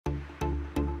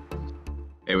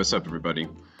Hey, what's up, everybody?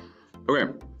 Okay,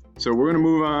 so we're going to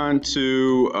move on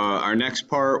to our next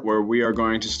part where we are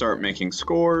going to start making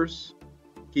scores,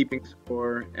 keeping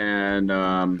score, and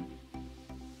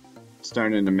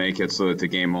starting to make it so that the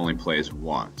game only plays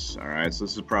once. All right, so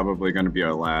this is probably going to be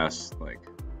our last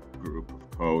group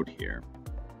of code here.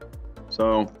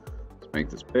 So let's make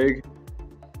this big.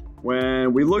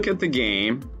 When we look at the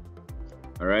game,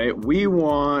 all right, we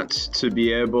want to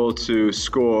be able to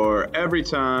score every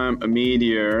time a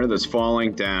meteor that's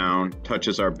falling down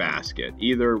touches our basket.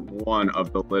 Either one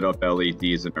of the lit up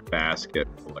LEDs in our basket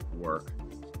will work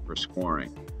for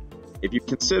scoring. If you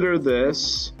consider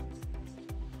this,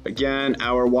 again,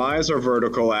 our Y is our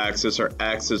vertical axis, our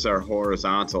X is our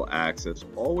horizontal axis.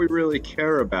 All we really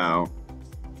care about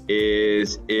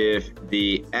is if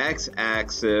the X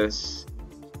axis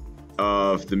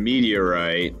of the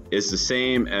meteorite is the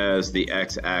same as the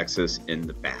x-axis in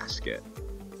the basket.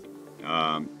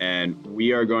 And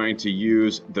we are going to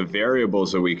use the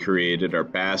variables that we created, our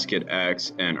basket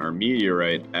x and our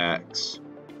meteorite x,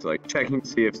 to checking to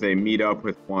see if they meet up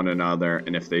with one another,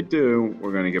 and if they do,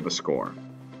 we're going to give a score.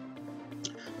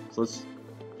 So let's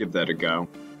give that a go.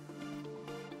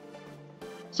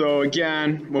 So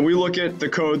again, when we look at the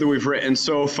code that we've written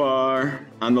so far,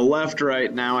 on the left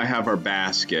right now I have our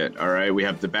basket, all right? We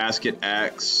have the basket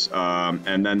X,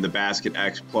 and then the basket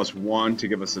X plus 1 to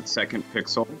give us a second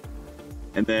pixel.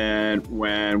 And then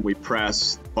when we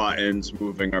press buttons,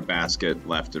 moving our basket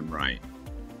left and right.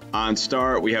 On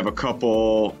start, we have a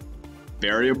couple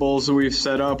variables that we've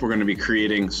set up. We're going to be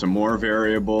creating some more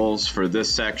variables for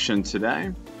this section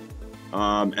today.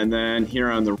 And then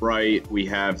here on the right, we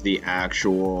have the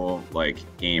actual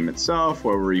game itself,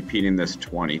 where we're repeating this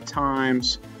 20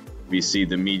 times. We see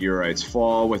the meteorites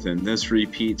fall within this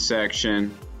repeat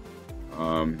section.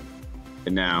 And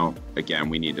now, again,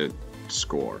 we need to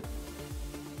score.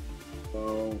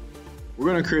 So we're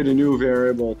going to create a new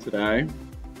variable today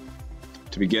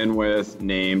to begin with,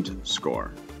 named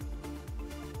score.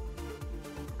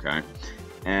 Okay.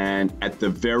 And at the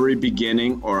very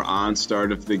beginning or on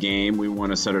start of the game, we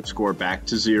want to set our score back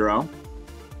to 0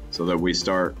 so that we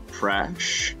start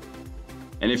fresh.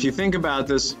 And if you think about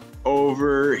this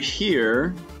over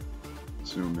here,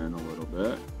 zoom in a little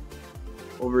bit,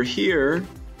 over here,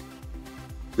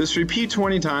 this repeat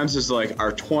 20 times is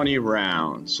our 20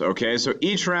 rounds, okay? So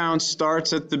each round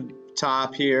starts at the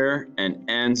top here and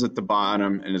ends at the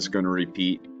bottom, and it's going to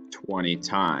repeat 20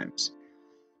 times.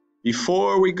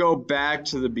 Before we go back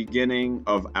to the beginning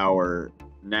of our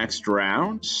next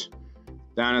round,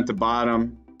 down at the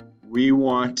bottom, we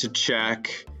want to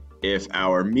check if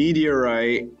our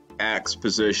meteorite X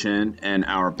position and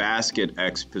our basket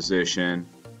X position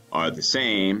are the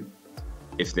same.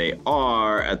 If they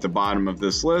are at the bottom of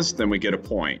this list, then we get a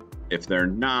point. If they're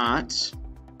not,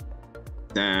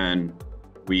 then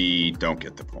we don't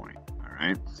get the point, all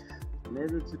right? In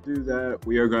order to do that,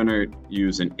 we are going to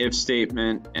use an if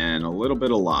statement and a little bit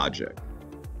of logic.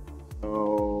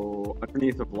 So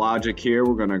underneath of logic here,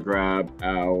 we're going to grab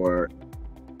our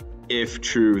if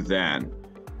true then.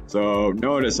 So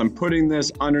notice I'm putting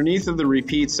this underneath of the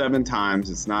repeat 7 times.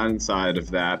 It's not inside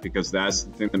of that because that's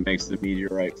the thing that makes the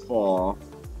meteorite fall.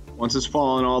 Once it's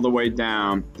fallen all the way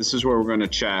down, this is where we're going to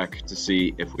check to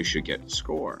see if we should get a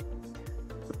score.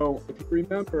 So if you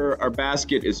remember, our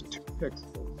basket is 2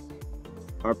 pixels.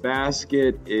 Our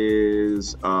basket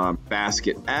is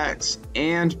basket X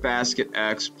and basket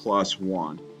X plus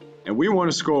 1. And we want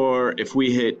to score if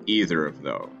we hit either of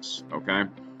those, okay?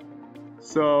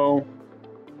 So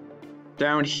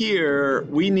down here,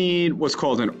 we need what's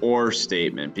called an OR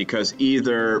statement, because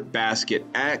either basket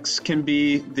X can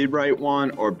be the right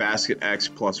one or basket X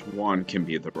plus 1 can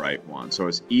be the right one. So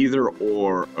it's either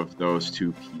or of those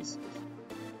two pieces.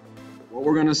 What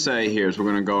we're going to say here is we're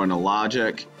going to go into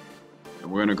logic, and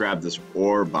we're going to grab this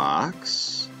OR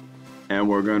box, and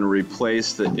we're going to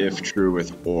replace the if true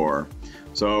with OR.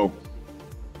 So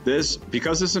this,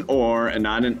 because it's an OR and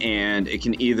not an AND, it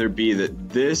can either be that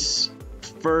this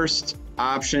first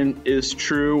option is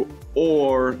true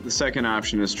or the second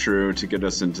option is true to get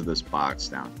us into this box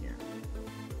down here.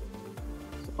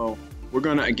 So we're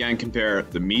going to again compare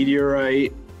the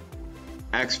meteorite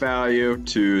X value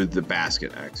to the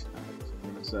basket X value.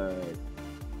 So I'm going to say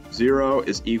 0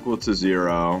 is equal to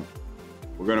 0.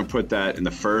 We're going to put that in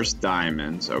the first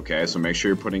diamond, okay? So make sure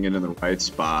you're putting it in the right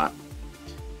spot.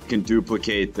 You can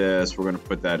duplicate this. We're going to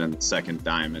put that in the second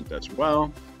diamond as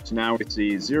well. So now we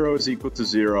see 0 is equal to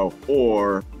 0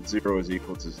 or 0 is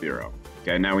equal to 0.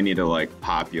 Okay, now we need to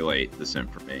populate this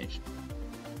information.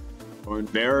 So in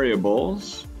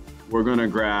variables, we're going to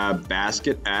grab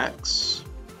basket X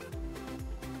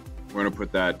we're going to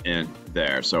put that in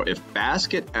there. So if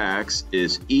basket X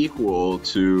is equal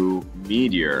to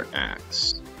Meteor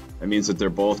X, that means that they're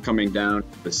both coming down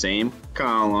the same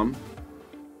column.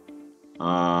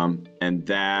 And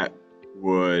that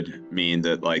would mean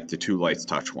that like the two lights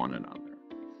touch one another.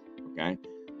 Okay.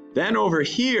 Then over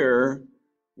here,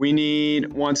 we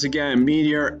need, once again,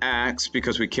 Meteor X,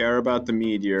 because we care about the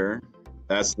meteor.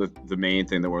 That's the main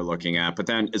thing that we're looking at. But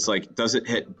then it's like, does it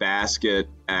hit basket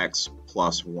X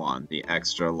plus 1, the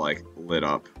extra like lit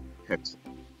up pixel?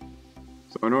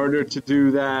 So in order to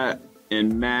do that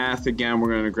in math, again, we're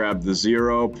going to grab the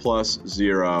 0 plus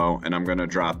 0, and I'm going to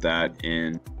drop that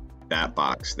in that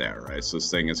box there, right? So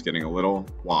this thing is getting a little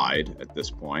wide at this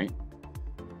point.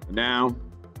 Now,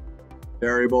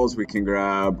 variables, we can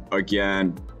grab,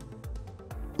 again,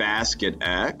 basket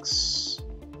X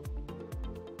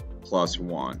plus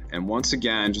 1. And once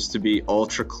again, just to be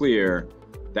ultra clear,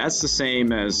 that's the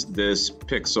same as this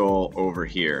pixel over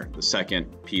here, the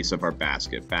second piece of our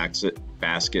basket.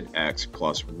 Basket X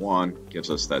plus 1 gives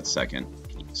us that second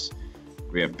piece.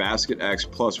 We have basket X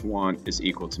plus 1 is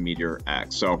equal to Meteor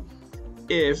X. So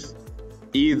if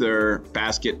either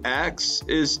basket X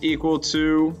is equal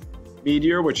to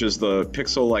Meteor, which is the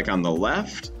pixel like on the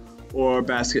left, or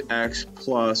basket X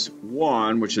plus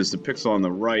 1, which is the pixel on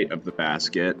the right of the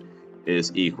basket,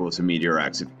 is equal to Meteor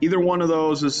X. If either one of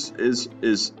those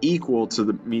is equal to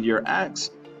the Meteor X,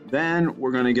 then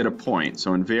we're going to get a point.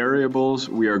 So in variables,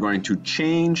 we are going to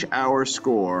change our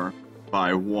score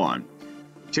by 1.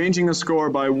 Changing a score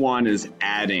by 1 is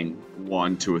adding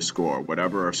 1 to a score.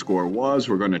 Whatever our score was,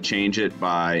 we're going to change it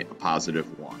by a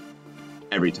positive 1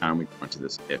 every time we go into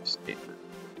this if statement.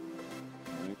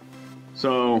 Right.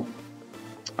 So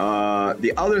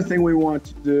the other thing we want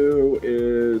to do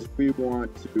is we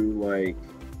want to like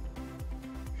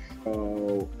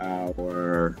show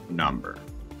our number.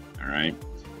 All right.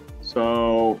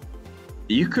 So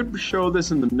you could show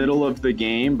this in the middle of the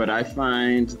game, but I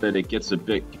find that it gets a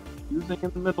bit confusing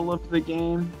in the middle of the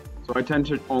game. So I tend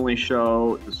to only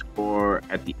show the score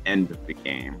at the end of the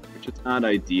game, which is not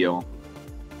ideal,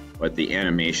 but the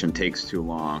animation takes too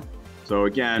long. So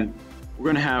again, we're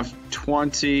going to have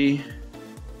 20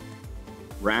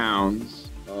 rounds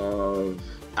of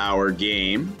our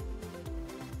game.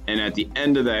 And at the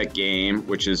end of that game,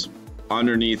 which is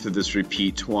underneath of this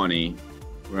repeat 20,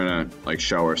 we're going to like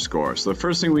show our score. So the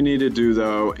first thing we need to do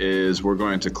though is we're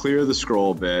going to clear the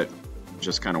scroll bit,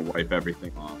 just kind of wipe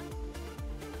everything off.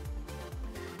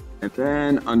 And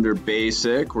then under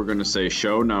basic, we're going to say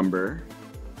show number.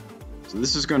 So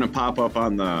this is going to pop up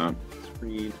on the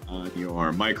screen on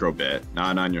your micro bit,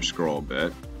 not on your scroll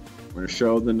bit. We're going to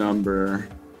show the number,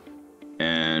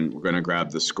 and we're going to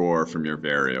grab the score from your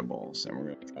variables, and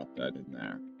we're going to drop that in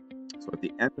there. So at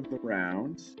the end of the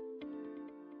round,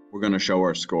 we're going to show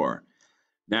our score.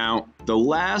 Now, the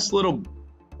last little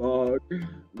bug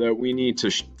that we need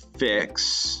to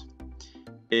fix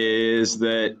is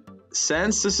that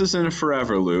since this is in a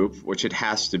forever loop, which it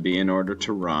has to be in order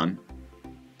to run,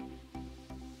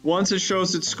 once it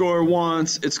shows its score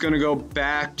once, it's going to go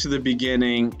back to the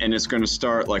beginning and it's going to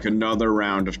start like another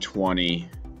round of 20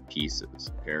 pieces,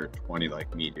 or 20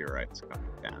 like meteorites coming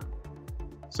down.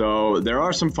 So there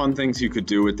are some fun things you could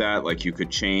do with that, like you could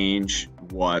change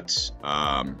what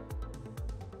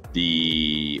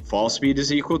the fall speed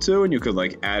is equal to, and you could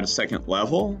like add a second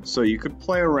level. So you could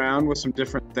play around with some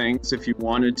different things if you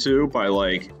wanted to by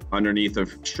like underneath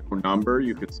of show number,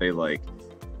 you could say like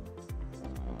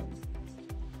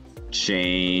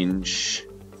change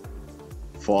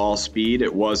fall speed.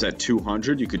 It was at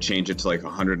 200. You could change it to like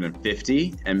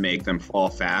 150 and make them fall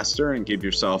faster and give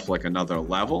yourself like another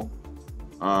level.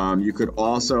 You could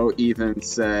also even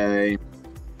say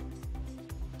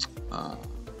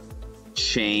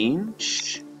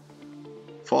change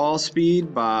fall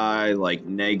speed by like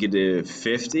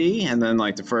 -50, and then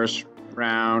like the first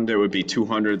round it would be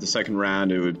 200, the second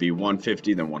round it would be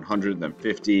 150, then 100, then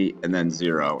 50, and then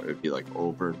 0. It would be like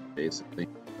over basically.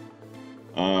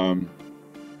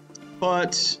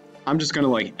 But I'm just gonna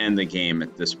like end the game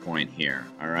at this point here.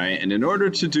 All right, and in order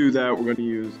to do that, we're going to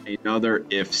use another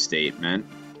if statement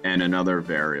and another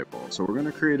variable. So we're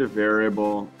going to create a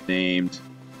variable named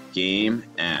game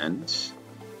end,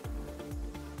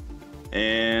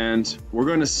 and we're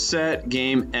going to set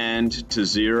game end to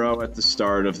 0 at the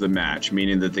start of the match,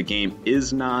 meaning that the game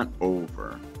is not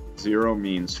over. 0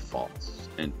 means false,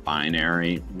 and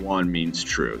binary 1 means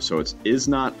true. So it's is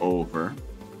not over.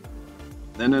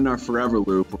 Then in our forever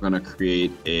loop, we're going to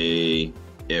create a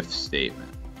if statement.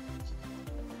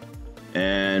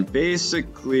 And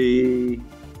basically,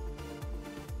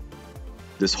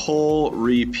 this whole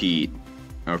repeat,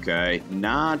 okay?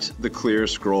 Not the clear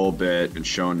scroll bit and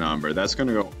show number. That's going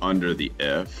to go under the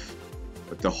if.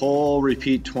 But the whole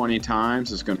repeat 20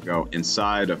 times is going to go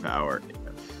inside of our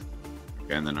if.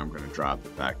 Okay, and then I'm going to drop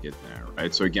it back in there,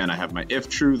 right? So again, I have my if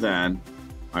true then.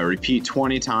 I repeat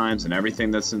 20 times, and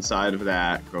everything that's inside of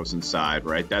that goes inside,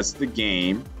 right? That's the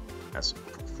game. That's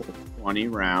 20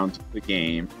 rounds of the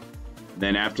game. And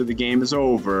then after the game is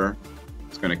over,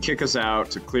 it's going to kick us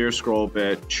out to clear scroll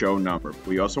bit, show number.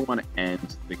 We also want to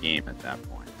end the game at that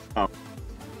point. So,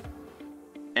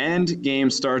 end game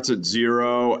starts at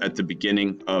 0 at the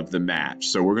beginning of the match.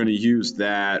 So we're going to use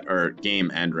that, or game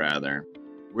end rather.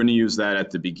 We're going to use that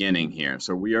at the beginning here.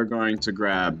 So we are going to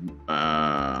grab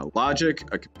logic,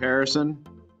 a comparison,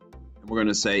 and we're going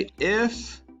to say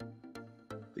if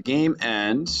the game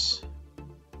ends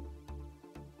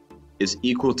is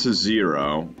equal to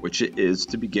 0, which it is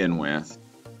to begin with,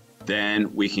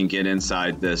 then we can get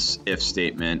inside this if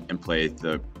statement and play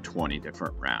the 20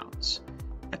 different rounds.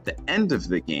 At the end of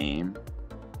the game,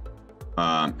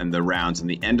 and the rounds and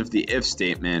the end of the if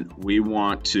statement, we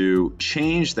want to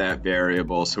change that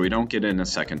variable so we don't get in a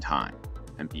second time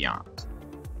and beyond.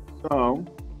 So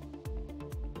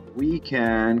we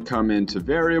can come into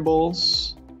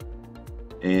variables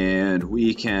and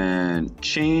we can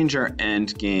change our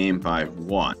end game by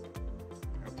 1.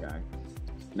 Okay.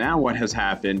 Now what has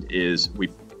happened is we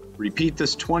repeat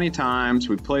this 20 times,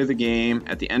 we play the game.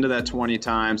 At the end of that 20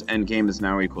 times, end game is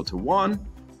now equal to 1.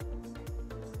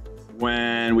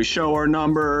 When we show our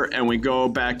number and we go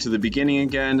back to the beginning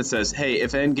again, it says, hey,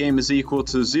 if endgame is equal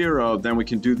to 0, then we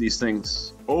can do these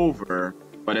things over.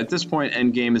 But at this point,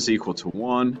 endgame is equal to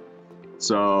 1.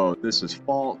 So this is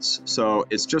false. So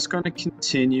it's just going to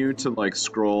continue to like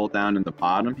scroll down in the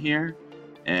bottom here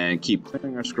and keep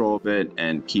clearing our scroll bit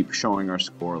and keep showing our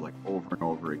score like over and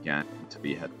over again until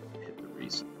we hit the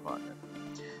reset button.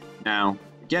 Now,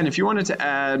 again, if you wanted to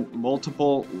add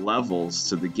multiple levels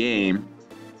to the game,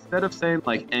 instead of saying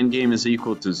like endgame is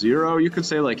equal to 0, you could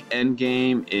say like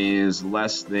endgame is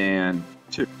less than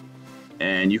 2.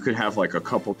 And you could have like a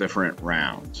couple different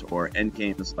rounds, or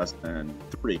endgame is less than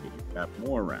 3. You could have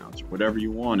more rounds, whatever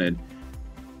you wanted.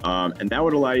 And that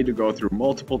would allow you to go through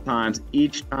multiple times.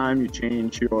 Each time you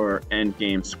change your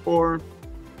endgame score,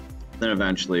 then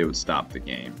eventually it would stop the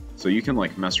game. So you can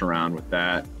like mess around with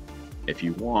that if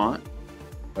you want.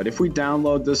 But if we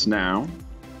download this now,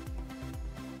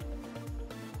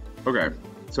 okay,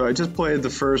 so I just played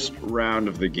the first round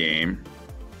of the game,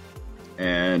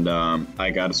 and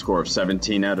I got a score of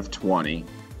 17 out of 20.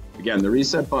 Again, the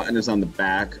reset button is on the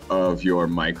back of your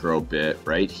micro bit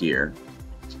right here.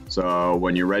 So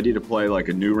when you're ready to play like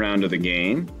a new round of the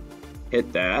game,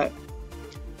 hit that,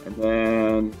 and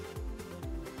then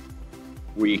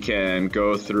we can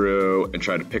go through and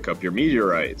try to pick up your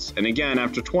meteorites. And again,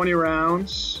 after 20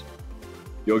 rounds,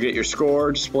 you'll get your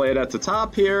score displayed at the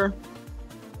top here,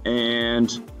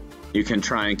 and you can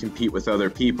try and compete with other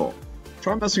people.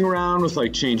 Try messing around with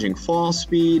like changing fall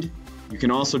speed. You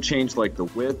can also change like the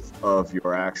width of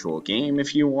your actual game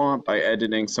if you want by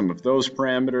editing some of those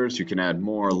parameters. You can add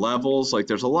more levels. Like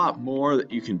there's a lot more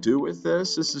that you can do with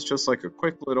this. This is just like a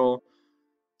quick little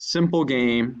simple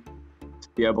game to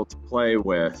be able to play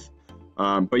with.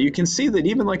 But you can see that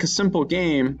even like a simple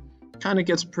game kind of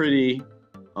gets pretty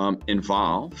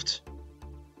involved,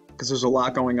 because there's a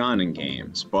lot going on in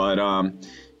games. But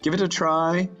give it a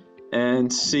try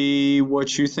and see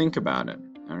what you think about it.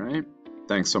 All right.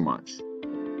 Thanks so much.